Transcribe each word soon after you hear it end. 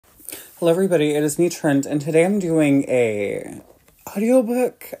Hello everybody, it is me Trent, and today I'm doing a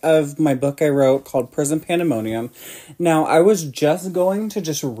audiobook of my book I wrote called Prison Pandemonium. Now, I was just going to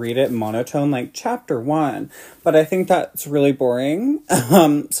just read it monotone, like chapter 1, but I think that's really boring.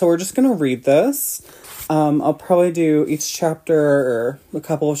 So we're just going to read this. I'll probably do each chapter or a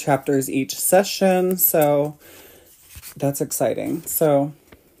couple of chapters each session, so that's exciting. So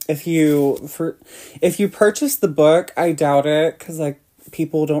if you purchase the book, I doubt it, because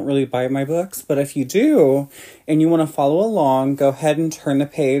people don't really buy my books, but if you do and you want to follow along, go ahead and turn the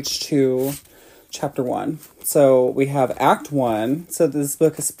page to chapter 1. So we have act 1. So this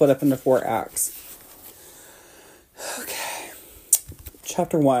book is split up into 4 acts. Okay.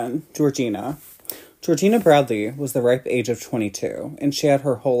 Chapter 1, Georgina. Georgina Bradley was the ripe age of 22, and she had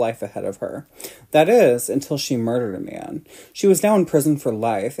her whole life ahead of her. That is, until she murdered a man. She was now in prison for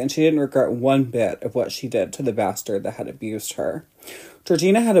life, and she didn't regret one bit of what she did to the bastard that had abused her.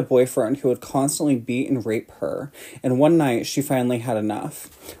 Georgina had a boyfriend who would constantly beat and rape her, and one night she finally had enough.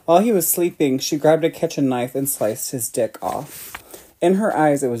 While he was sleeping, she grabbed a kitchen knife and sliced his dick off. In her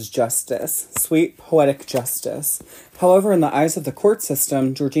eyes, it was justice, sweet, poetic justice. However, in the eyes of the court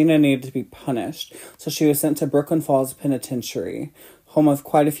system, Georgina needed to be punished, so she was sent to Brooklyn Falls Penitentiary, home of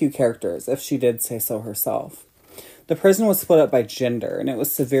quite a few characters, if she did say so herself. The prison was split up by gender, and it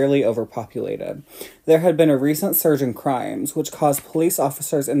was severely overpopulated. There had been a recent surge in crimes, which caused police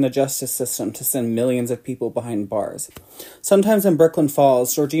officers in the justice system to send millions of people behind bars. Sometimes in Brooklyn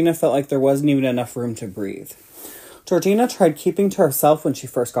Falls, Georgina felt like there wasn't even enough room to breathe. Georgina tried keeping to herself when she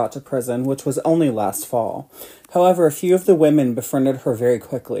first got to prison, which was only last fall. However, a few of the women befriended her very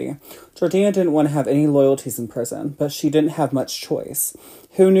quickly. Georgina didn't want to have any loyalties in prison, but she didn't have much choice.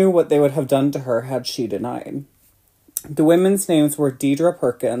 Who knew what they would have done to her had she denied? The women's names were Deidre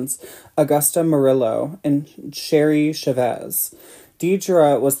Perkins, Augusta Murillo, and Sherry Chavez.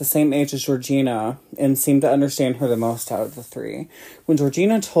 Deidre was the same age as Georgina and seemed to understand her the most out of the three. When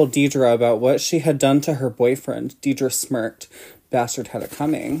Georgina told Deidre about what she had done to her boyfriend, Deidre smirked. "Bastard had it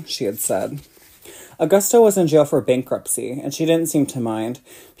coming," she had said. Augusta was in jail for bankruptcy, and she didn't seem to mind.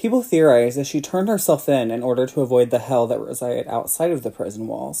 People theorized that she turned herself in order to avoid the hell that resided outside of the prison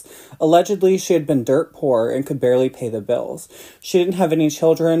walls. Allegedly, she had been dirt poor and could barely pay the bills. She didn't have any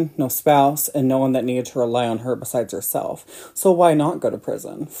children, no spouse, and no one that needed to rely on her besides herself. So why not go to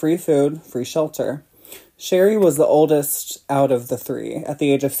prison? Free food, free shelter. Sherry was the oldest out of the three, at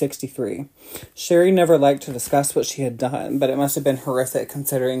the age of 63. Sherry never liked to discuss what she had done, but it must have been horrific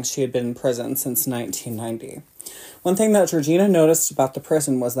considering she had been in prison since 1990. One thing that Georgina noticed about the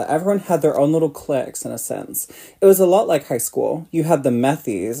prison was that everyone had their own little cliques, in a sense. It was a lot like high school. You had the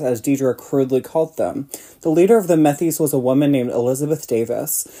Methies, as Deidre crudely called them. The leader of the Methies was a woman named Elizabeth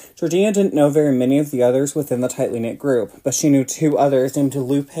Davis. Georgina didn't know very many of the others within the tightly knit group, but she knew 2 others named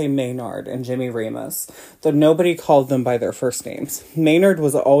Lupe Maynard and Jimmy Ramos, though nobody called them by their first names. Maynard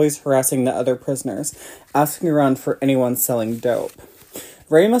was always harassing the other prisoners, asking around for anyone selling dope.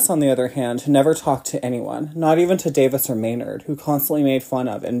 Ramos, on the other hand, never talked to anyone, not even to Davis or Maynard, who constantly made fun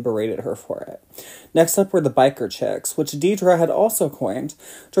of and berated her for it. Next up were the biker chicks, which Deidre had also coined.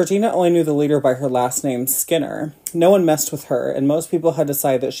 Georgina only knew the leader by her last name, Skinner. No one messed with her, and most people had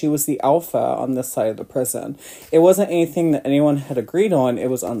decided that she was the alpha on this side of the prison. It wasn't anything that anyone had agreed on, it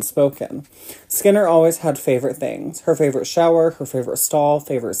was unspoken. Skinner always had favorite things. Her favorite shower, her favorite stall,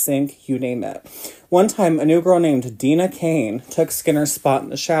 favorite sink, you name it. One time, a new girl named Dina Kane took Skinner's spot in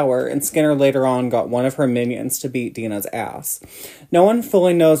the shower, and Skinner later on got one of her minions to beat Dina's ass. No one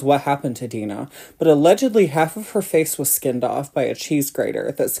fully knows what happened to Dina, but allegedly half of her face was skinned off by a cheese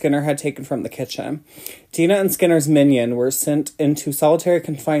grater that Skinner had taken from the kitchen. Dina and Skinner's minion were sent into solitary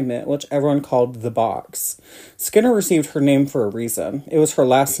confinement, which everyone called the box. Skinner received her name for a reason. It was her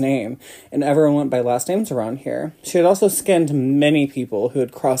last name, and everyone went by last names around here. She had also skinned many people who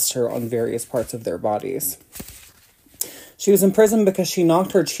had crossed her on various parts of their bodies. She was in prison because she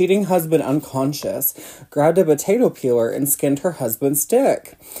knocked her cheating husband unconscious, grabbed a potato peeler, and skinned her husband's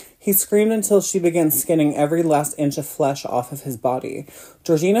dick. He screamed until she began skinning every last inch of flesh off of his body.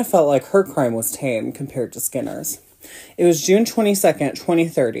 Georgina felt like her crime was tame compared to Skinner's. It was June 22nd,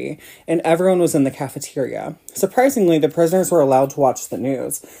 2030, and everyone was in the cafeteria. Surprisingly, the prisoners were allowed to watch the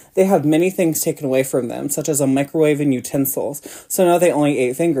news. They had many things taken away from them, such as a microwave and utensils, so now they only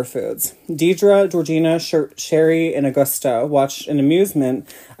ate finger foods. Deidre, Georgina, Sherry, and Augusta watched in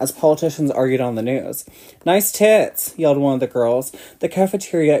amusement as politicians argued on the news. "Nice tits," yelled one of the girls. The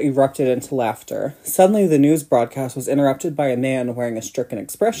cafeteria erupted into laughter. Suddenly, the news broadcast was interrupted by a man wearing a stricken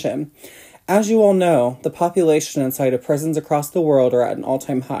expression. As you all know, the population inside of prisons across the world are at an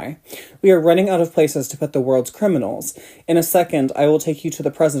all-time high. We are running out of places to put the world's criminals. In a second, I will take you to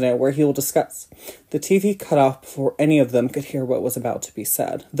the president where he will discuss. The TV cut off before any of them could hear what was about to be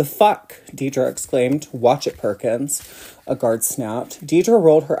said. The fuck, Deidre exclaimed. Watch it, Perkins. A guard snapped. Deidre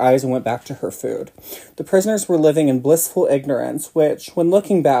rolled her eyes and went back to her food. The prisoners were living in blissful ignorance, which, when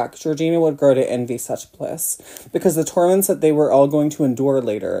looking back, Georgina would grow to envy such bliss, because the torments that they were all going to endure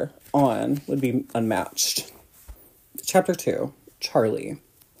later on would be unmatched. Chapter 2. Charlie.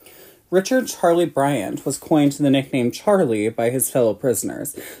 Richard Charlie Bryant was coined the nickname Charlie by his fellow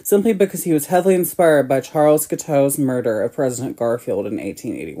prisoners, simply because he was heavily inspired by Charles Guiteau's murder of President Garfield in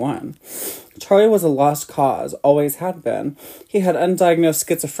 1881. Charlie was a lost cause, always had been. He had undiagnosed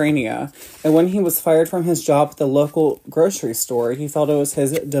schizophrenia, and when he was fired from his job at the local grocery store, he felt it was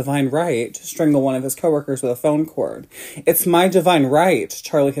his divine right to strangle one of his coworkers with a phone cord. "It's my divine right,"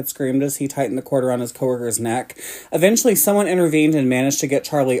 Charlie had screamed as he tightened the cord around his coworker's neck. Eventually, someone intervened and managed to get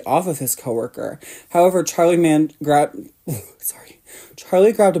Charlie off of his coworker. However, Charlie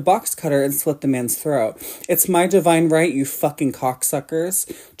grabbed a box cutter and slit the man's throat. "It's my divine right, you fucking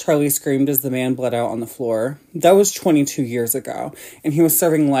cocksuckers," Charlie screamed as the man bled out on the floor. That was 22 years ago, and he was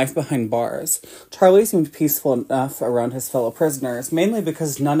serving life behind bars. Charlie seemed peaceful enough around his fellow prisoners, mainly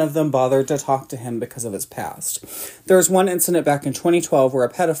because none of them bothered to talk to him because of his past. There was one incident back in 2012 where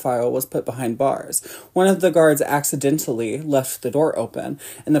a pedophile was put behind bars. One of the guards accidentally left the door open,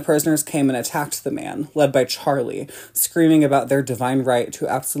 and the prisoners came and attacked the man, led by Charlie, screaming about their divine right to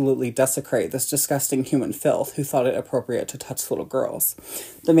absolutely desecrate this disgusting human filth who thought it appropriate to touch little girls.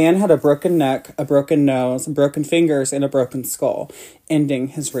 The man had a broken neck, a broken nose, broken fingers, and a broken skull, ending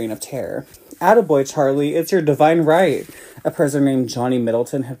his reign of terror. "Attaboy, Charlie, it's your divine right," a prisoner named Johnny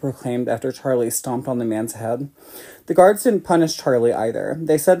Middleton had proclaimed after Charlie stomped on the man's head. The guards didn't punish Charlie either.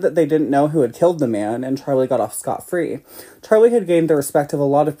 They said that they didn't know who had killed the man, and Charlie got off scot-free. Charlie had gained the respect of a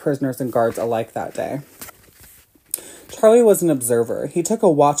lot of prisoners and guards alike that day. Charlie was an observer. He took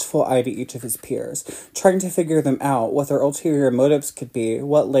a watchful eye to each of his peers, trying to figure them out, what their ulterior motives could be,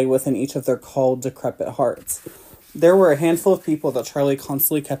 what lay within each of their cold, decrepit hearts. There were a handful of people that Charlie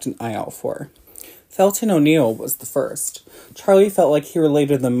constantly kept an eye out for. Felton O'Neill was the first. Charlie felt like he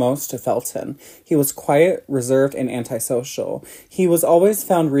related the most to Felton. He was quiet, reserved, and antisocial. He was always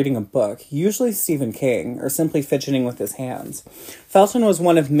found reading a book, usually Stephen King, or simply fidgeting with his hands. Felton was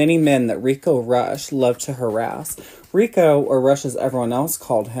one of many men that Rico Rush loved to harass. Rico, or Rush as everyone else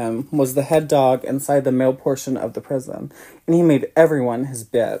called him, was the head dog inside the male portion of the prison, and he made everyone his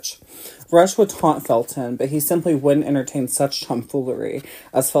bitch. Rush would taunt Felton, but he simply wouldn't entertain such tomfoolery,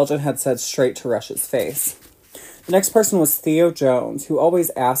 as Felton had said straight to Rush's face. The next person was Theo Jones, who always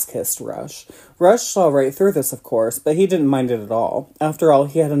ass-kissed Rush. Rush saw right through this, of course, but he didn't mind it at all. After all,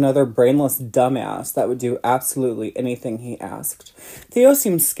 he had another brainless dumbass that would do absolutely anything he asked. Theo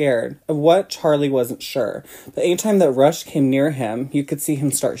seemed scared, of what Charlie wasn't sure, but anytime that Rush came near him, you could see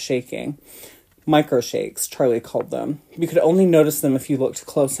him start shaking. Microshakes, Charlie called them. You could only notice them if you looked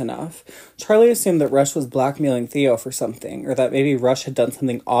close enough. Charlie assumed that Rush was blackmailing Theo for something, or that maybe Rush had done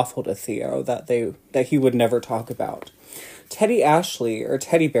something awful to Theo that he would never talk about. Teddy Ashley, or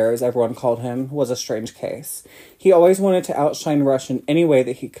Teddy Bear as everyone called him, was a strange case. He always wanted to outshine Rush in any way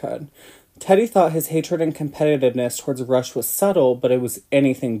that he could. Teddy thought his hatred and competitiveness towards Rush was subtle, but it was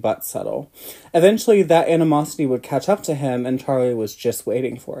anything but subtle. Eventually, that animosity would catch up to him, and Charlie was just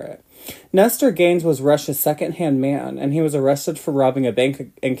waiting for it. Nestor Gaines was Rush's second-hand man, and he was arrested for robbing a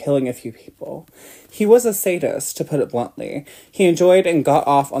bank and killing a few people. He was a sadist, to put it bluntly. He enjoyed and got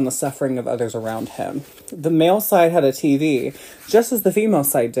off on the suffering of others around him. The male side had a TV, just as the female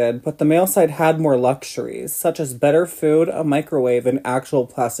side did, but the male side had more luxuries, such as better food, a microwave, and actual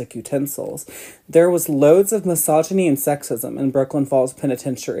plastic utensils. There was loads of misogyny and sexism in Brooklyn Falls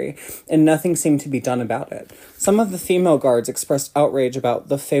Penitentiary, and nothing seemed to be done about it. Some of the female guards expressed outrage about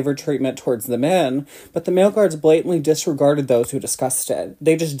the favored treatment towards the men, but the male guards blatantly disregarded those who discussed it.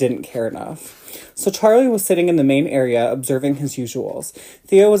 They just didn't care enough. So Charlie was sitting in the main area, observing his usuals.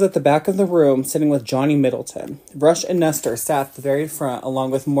 Theo was at the back of the room, sitting with Johnny Middleton. Rush and Nestor sat at the very front,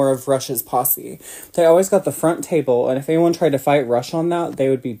 along with more of Rush's posse. They always got the front table, and if anyone tried to fight Rush on that, they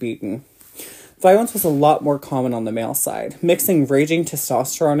would be beaten. Violence was a lot more common on the male side. Mixing raging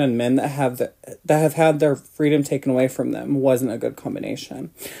testosterone and men that have had their freedom taken away from them wasn't a good combination.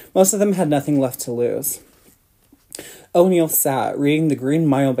 Most of them had nothing left to lose. O'Neill sat, reading The Green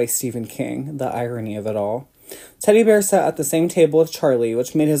Mile by Stephen King, the irony of it all. Teddy Bear sat at the same table with Charlie,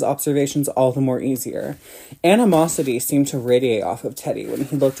 which made his observations all the more easier. Animosity seemed to radiate off of Teddy when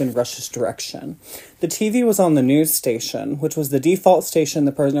he looked in Rush's direction. The TV was on the news station, which was the default station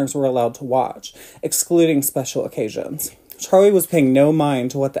the prisoners were allowed to watch, excluding special occasions. Charlie was paying no mind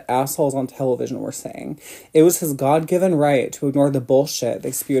to what the assholes on television were saying. It was his God-given right to ignore the bullshit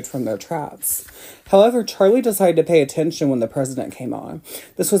they spewed from their traps. However, Charlie decided to pay attention when the president came on.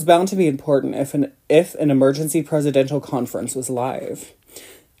 This was bound to be important if an emergency presidential conference was live.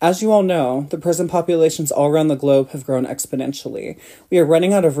 As you all know, the prison populations all around the globe have grown exponentially. We are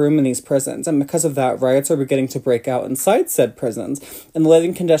running out of room in these prisons, and because of that, riots are beginning to break out inside said prisons, and the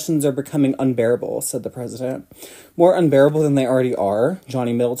living conditions are becoming unbearable, said the president. More unbearable than they already are,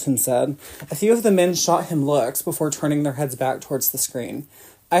 Johnny Middleton said. A few of the men shot him looks before turning their heads back towards the screen.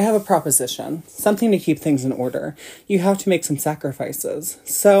 I have a proposition, something to keep things in order. You have to make some sacrifices.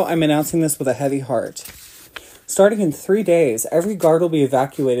 So I'm announcing this with a heavy heart. Starting in 3 days, every guard will be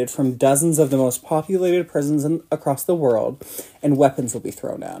evacuated from dozens of the most populated prisons across the world, and weapons will be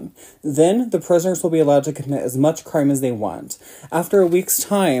thrown in. Then, the prisoners will be allowed to commit as much crime as they want. After a week's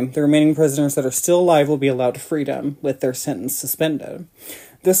time, the remaining prisoners that are still alive will be allowed freedom, with their sentence suspended.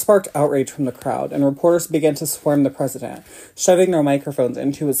 This sparked outrage from the crowd, and reporters began to swarm the president, shoving their microphones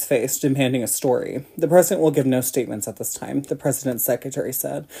into his face, demanding a story. The president will give no statements at this time, the president's secretary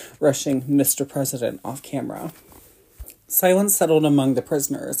said, rushing Mr. President off camera. Silence settled among the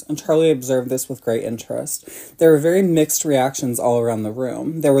prisoners, and Charlie observed this with great interest. There were very mixed reactions all around the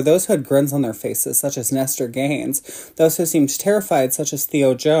room. There were those who had grins on their faces, such as Nestor Gaines, those who seemed terrified, such as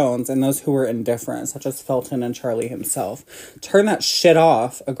Theo Jones, and those who were indifferent, such as Felton and Charlie himself. "Turn that shit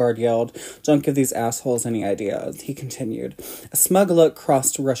off," a guard yelled. "Don't give these assholes any ideas," he continued. A smug look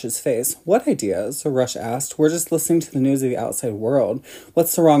crossed Rush's face. "What ideas?" Rush asked. "We're just listening to the news of the outside world.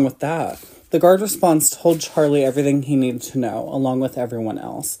 What's so wrong with that?" The guard response told Charlie everything he needed to know, along with everyone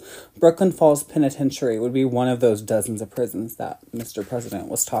else. Brooklyn Falls Penitentiary would be one of those dozens of prisons that Mr. President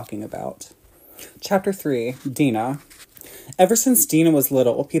was talking about. Chapter 3, Dina. Ever since Dina was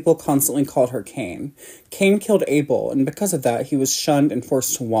little, people constantly called her Cain. Cain killed Abel, and because of that, he was shunned and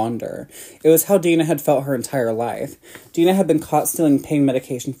forced to wander. It was how Dina had felt her entire life. Dina had been caught stealing pain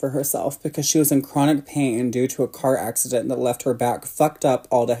medication for herself because she was in chronic pain due to a car accident that left her back fucked up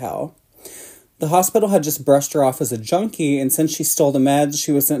all to hell. The hospital had just brushed her off as a junkie, and since she stole the meds,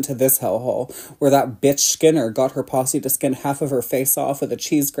 she was sent to this hellhole, where that bitch Skinner got her posse to skin half of her face off with a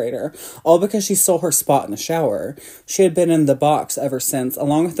cheese grater, all because she stole her spot in the shower. She had been in the box ever since,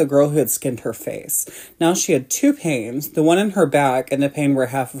 along with the girl who had skinned her face. Now she had two pains, the one in her back and the pain where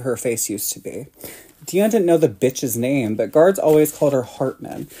half of her face used to be. Dina didn't know the bitch's name, but guards always called her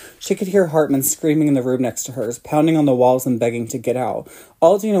Hartman. She could hear Hartman screaming in the room next to hers, pounding on the walls and begging to get out.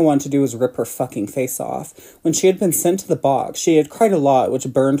 All Dina wanted to do was rip her fucking face off. When she had been sent to the box, she had cried a lot,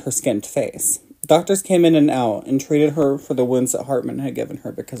 which burned her skinned face. Doctors came in and out and treated her for the wounds that Hartman had given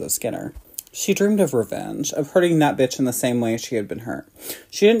her because of Skinner. She dreamed of revenge, of hurting that bitch in the same way she had been hurt.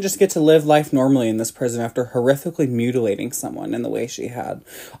 She didn't just get to live life normally in this prison after horrifically mutilating someone in the way she had.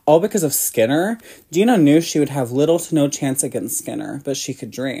 All because of Skinner? Dina knew she would have little to no chance against Skinner, but she could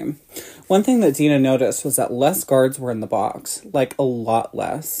dream. One thing that Dina noticed was that less guards were in the box, like a lot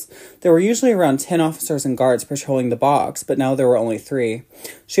less. There were usually around 10 officers and guards patrolling the box, but now there were only 3.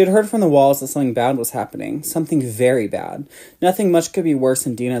 She had heard from the walls that something bad was happening, something very bad. Nothing much could be worse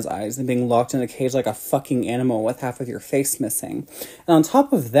in Dina's eyes than being locked in a cage like a fucking animal with half of your face missing. And on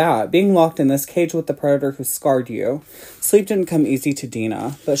top of that, being locked in this cage with the predator who scarred you. Sleep didn't come easy to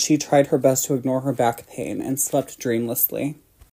Dina, but she tried her best to ignore her back pain and slept dreamlessly.